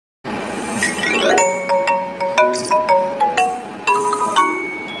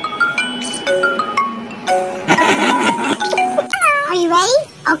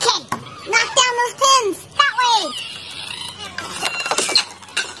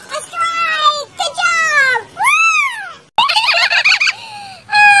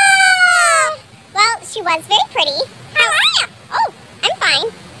pretty. How are you? Oh, I'm fine.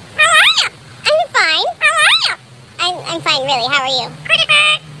 How are you? I'm fine. How are you? I'm fine, really. How are you? Pretty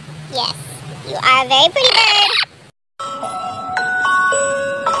bird. Yes, you are a very pretty bird.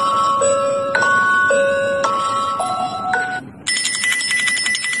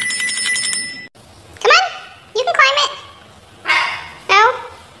 Come on, you can climb it. No?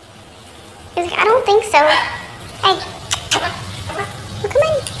 He's like, I don't think so. Hey, come on. Oh, come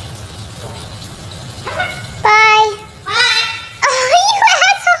on. Bye. Bye. Oh, you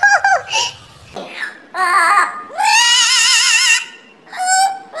asshole.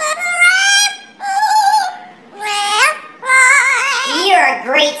 You're a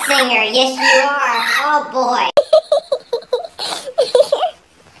great singer. Yes, you are. Oh, boy.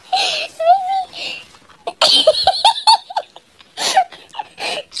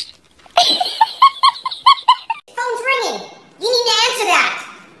 Phone's ringing. You need to answer that.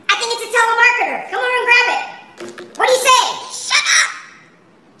 I think it's a telemarketer. Come over and grab it. What do you say? Shut up!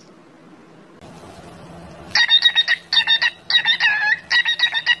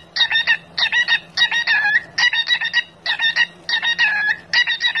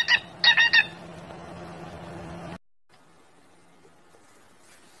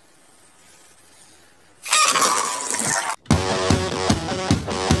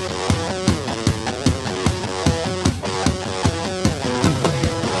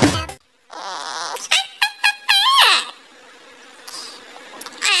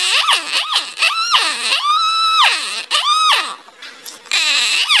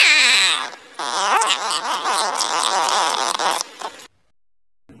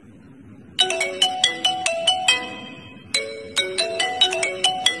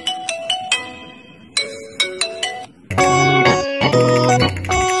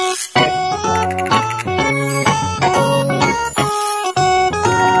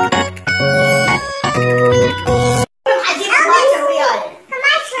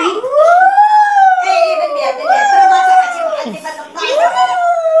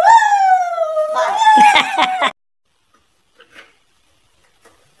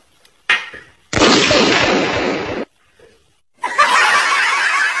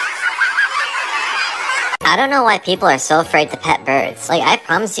 I don't know why people are so afraid to pet birds. Like, I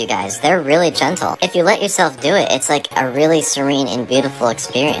promise you guys, they're really gentle. If you let yourself do it, it's like a really serene and beautiful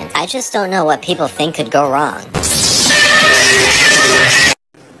experience. I just don't know what people think could go wrong.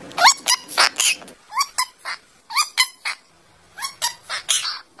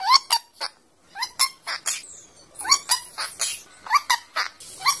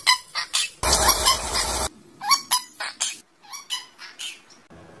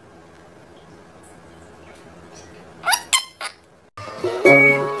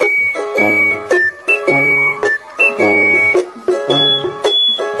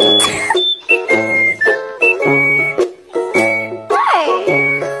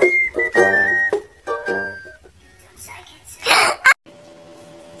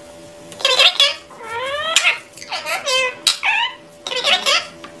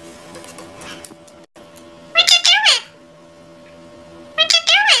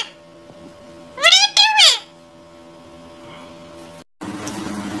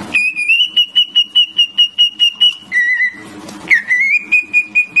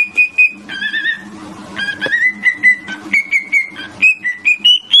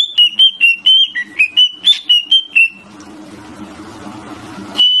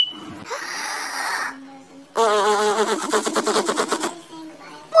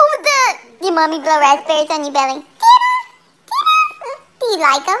 Mommy blow raspberries on your belly. Tina! Tina! Do you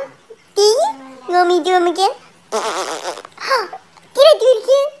like them? Do you? You want me to do them again? Tina, do it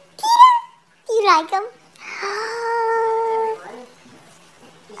again. Tina! Do you like them?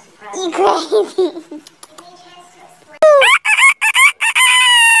 You crazy.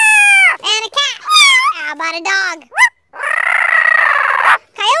 And a cat. How about a dog?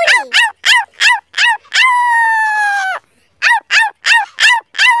 Coyote.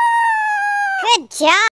 Good job.